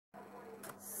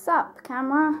Sup,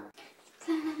 camera?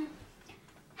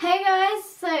 Hey guys,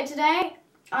 so today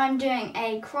I'm doing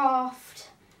a craft,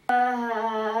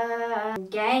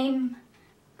 game,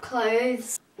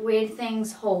 clothes, weird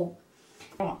things haul.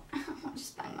 I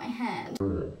just banged my head.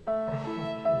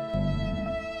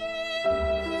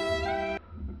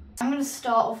 I'm going to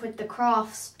start off with the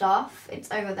craft stuff. It's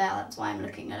over there, that's why I'm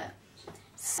looking at it.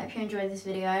 So, hope you enjoyed this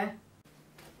video.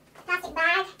 Plastic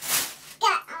bag.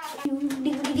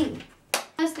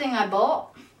 First thing I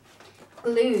bought,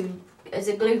 glue, is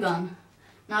a glue gun.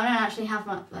 Now I don't actually have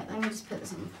one, like, let me just put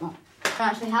this on the floor. I don't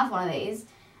actually have one of these,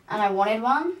 and I wanted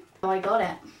one, so I got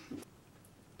it.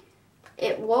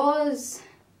 It was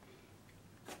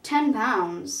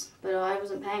 £10, but I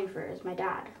wasn't paying for it, it was my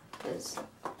dad, because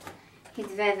he's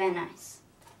very, very nice.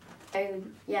 So,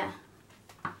 yeah.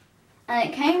 And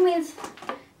it came with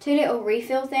 2 little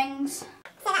refill things.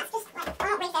 So that's just like,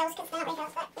 well, not refills, because they're not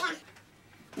refills, but yeah.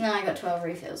 And then I got 12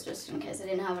 refills just in case I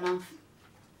didn't have enough.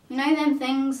 You know them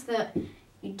things that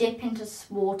you dip into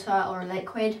water or a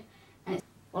liquid? And it's,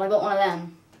 well, I got one of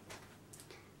them.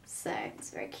 So it's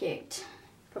very cute.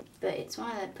 But it's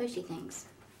one of the pushy things.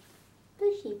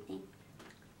 Pushy thing.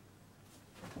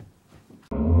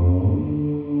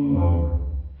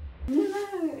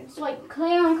 No, it's like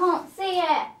clear, I can't see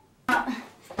it.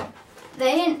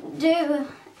 They didn't do...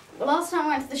 Last time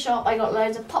I went to the shop, I got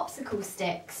loads of popsicle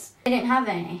sticks. They didn't have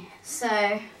any, so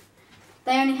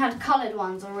they only had coloured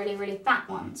ones or really, really fat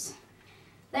ones.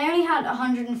 They only had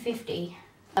 150,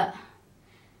 but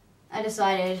I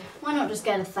decided, why not just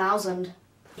get 1,000?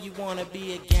 You wanna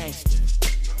be a gangster,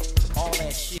 all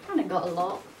that shit. Kinda got a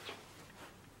lot.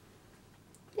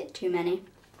 Bit too many.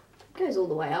 Goes all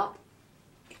the way up.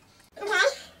 Okay, yeah.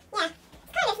 It's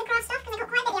kind of the craft stuff, because I got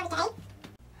quite a bit the other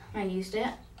day. I used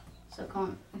it, so I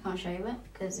can't show you it,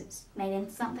 because it's made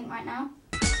into something right now.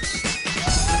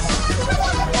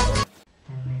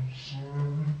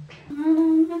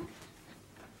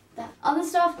 The other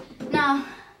stuff. Now,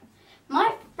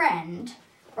 my friend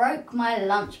broke my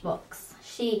lunchbox.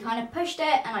 She kind of pushed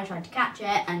it and I tried to catch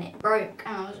it and it broke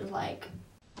and I was just like...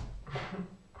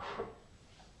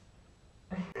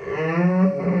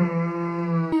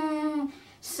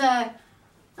 So,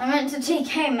 I went to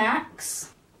TK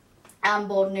Maxx and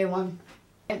bought a new one.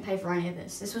 I didn't pay for any of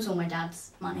this. This was all my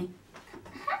dad's money.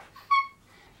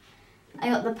 I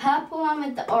got the purple one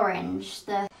with the orange.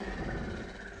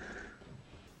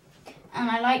 And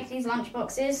I like these lunch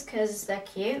boxes because they're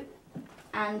cute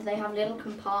and they have little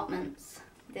compartments.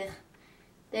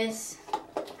 This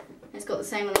has got the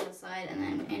same on the other side, and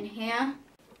then in here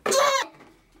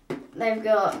they've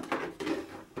got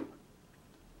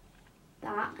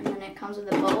that, and then it comes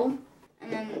with a bowl,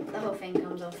 and then the whole thing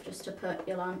comes off just to put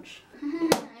your lunch.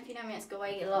 And if you know me, it's go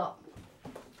away a lot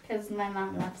because my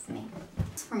mum loves me.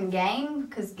 It's from Game,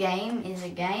 because Game is a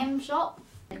game shop.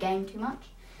 I game too much.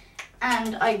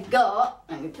 And I got,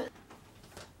 let me put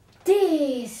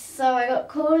this. So I got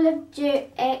Call of Duty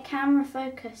camera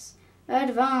focus,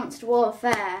 Advanced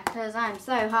Warfare, because I'm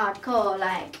so hardcore,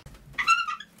 like.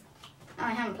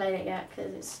 I haven't played it yet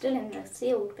because it's still in the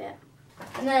sealed bit.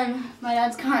 And then my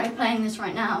dad's currently playing this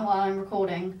right now while I'm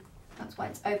recording. That's why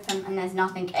it's open and there's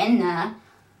nothing in there.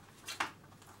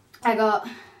 I got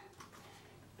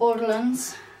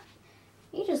Borderlands.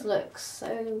 He just looks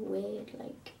so weird,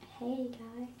 like, hey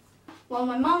guy. Well,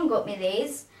 my mum got me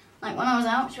these. Like when I was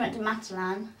out, she went to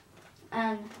Matalan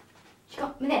and she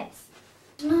got me this.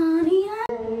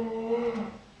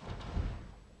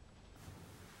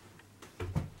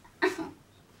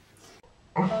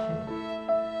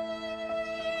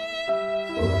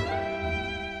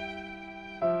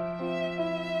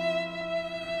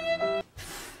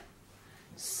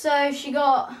 So she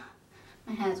got,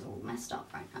 my hair's all messed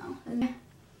up right now.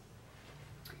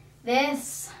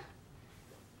 This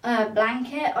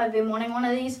blanket, I've been wanting one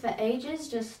of these for ages,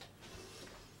 just,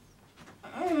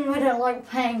 I don't like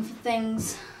paying for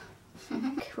things.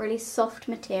 Really soft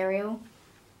material,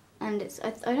 and it's,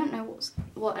 I don't know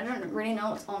I don't really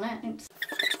know what's on it. It's,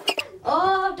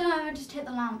 oh no, I just hit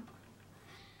the lamp.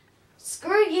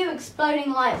 Screw you,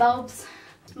 exploding light bulbs.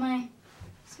 It's my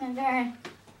very,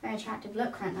 very attractive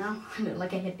look right now. I look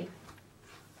like a hippie.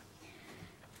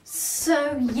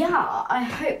 So yeah, I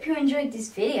hope you enjoyed this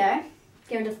video.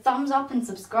 Give it a thumbs up and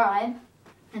subscribe,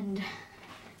 and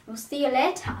we'll see you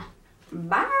later.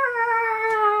 Bye!